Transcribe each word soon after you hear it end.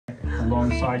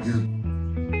alongside your...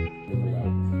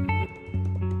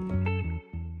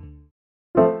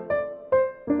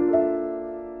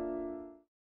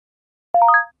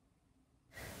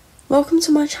 Welcome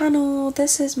to my channel.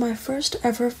 This is my first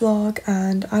ever vlog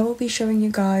and I will be showing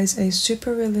you guys a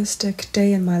super realistic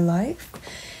day in my life.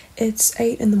 It's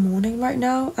 8 in the morning right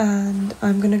now and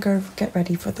I'm gonna go get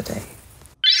ready for the day.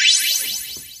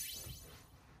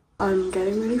 I'm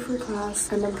getting ready for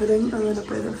class and I'm putting a little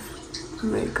bit of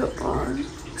makeup on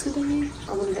today.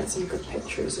 I want to get some good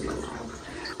pictures in the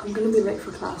vlog. I'm gonna be late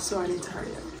for class so I need to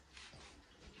hurry up.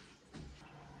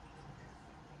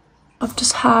 I've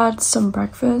just had some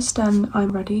breakfast and I'm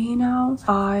ready now.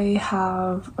 I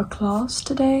have a class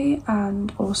today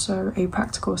and also a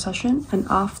practical session, and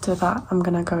after that I'm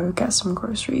gonna go get some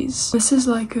groceries. This is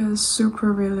like a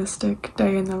super realistic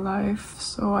day in the life,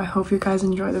 so I hope you guys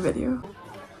enjoy the video.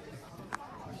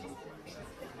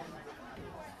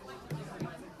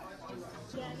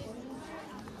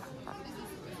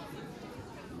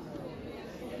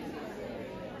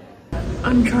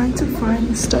 I'm trying to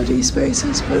find study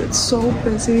spaces, but it's so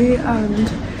busy and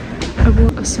I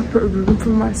want a separate room for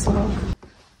myself.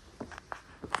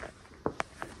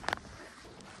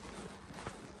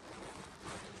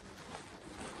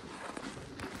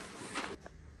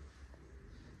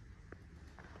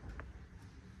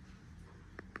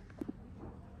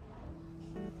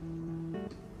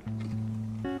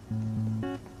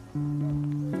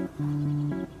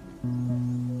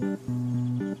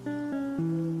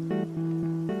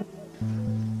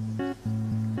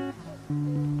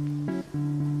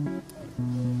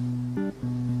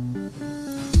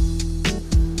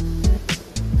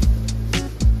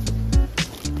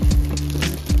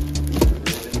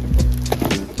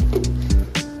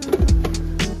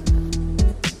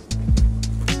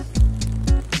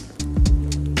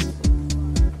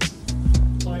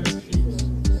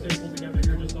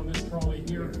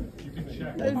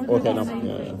 Okay, no.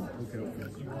 Yeah.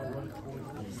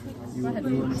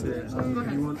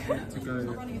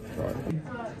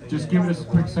 Just give it a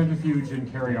quick centrifuge and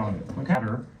carry on. Okay,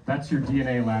 that's your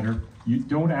DNA ladder. You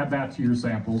don't add that to your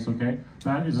samples, okay?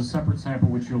 That is a separate sample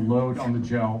which you'll load on the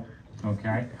gel,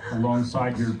 okay,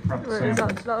 alongside your prep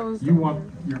sample.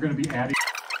 You're going to be adding.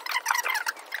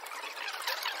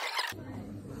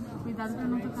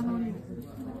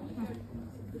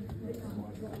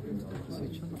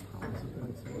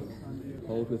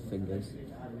 Hold with fingers.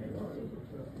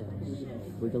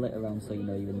 Then wiggle it around so you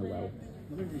know you're in the well.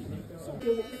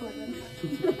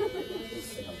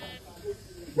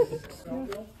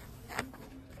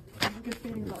 Good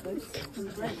feeling about this.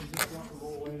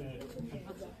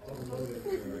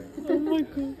 Oh my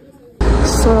god.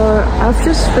 So I've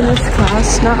just finished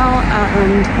class now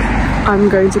and I'm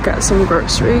going to get some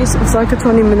groceries. It's like a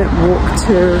 20-minute walk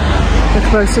to the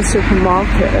closest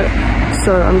supermarket.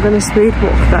 So I'm going to speed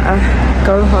walk there,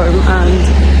 go home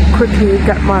and quickly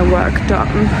get my work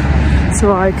done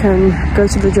so I can go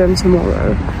to the gym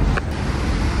tomorrow.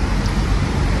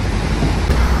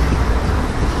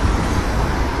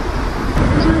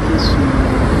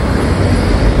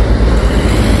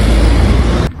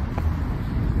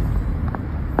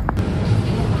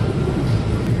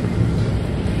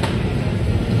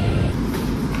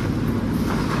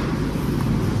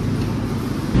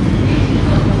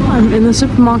 I'm in the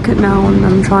supermarket now and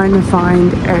I'm trying to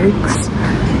find eggs.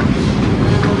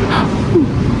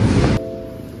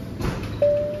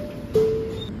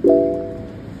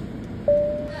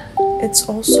 It's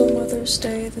also Mother's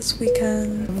Day this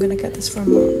weekend. I'm gonna get this for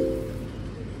Mom.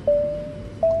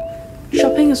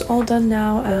 Shopping is all done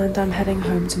now and I'm heading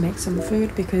home to make some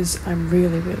food because I'm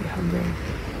really hungry.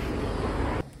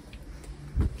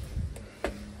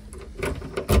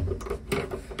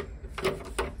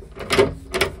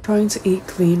 Trying to eat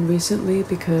clean recently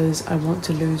because I want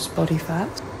to lose body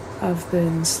fat. I've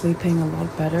been sleeping a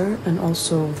lot better and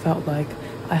also felt like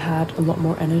I had a lot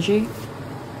more energy.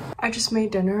 I just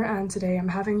made dinner and today I'm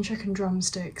having chicken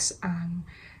drumsticks and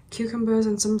cucumbers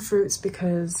and some fruits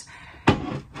because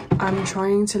I'm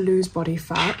trying to lose body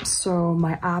fat so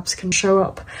my abs can show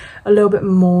up a little bit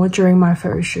more during my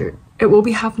photo shoot. It will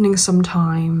be happening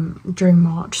sometime during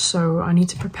March, so I need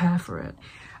to prepare for it.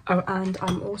 Oh, and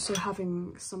I'm also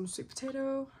having some sweet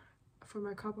potato for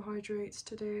my carbohydrates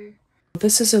today.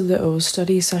 This is a little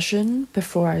study session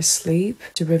before I sleep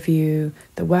to review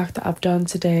the work that I've done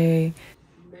today.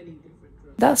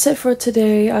 That's it for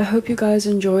today. I hope you guys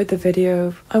enjoyed the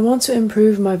video. I want to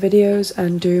improve my videos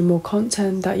and do more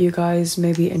content that you guys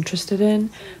may be interested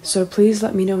in, so please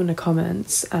let me know in the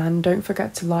comments and don't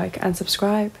forget to like and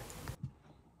subscribe.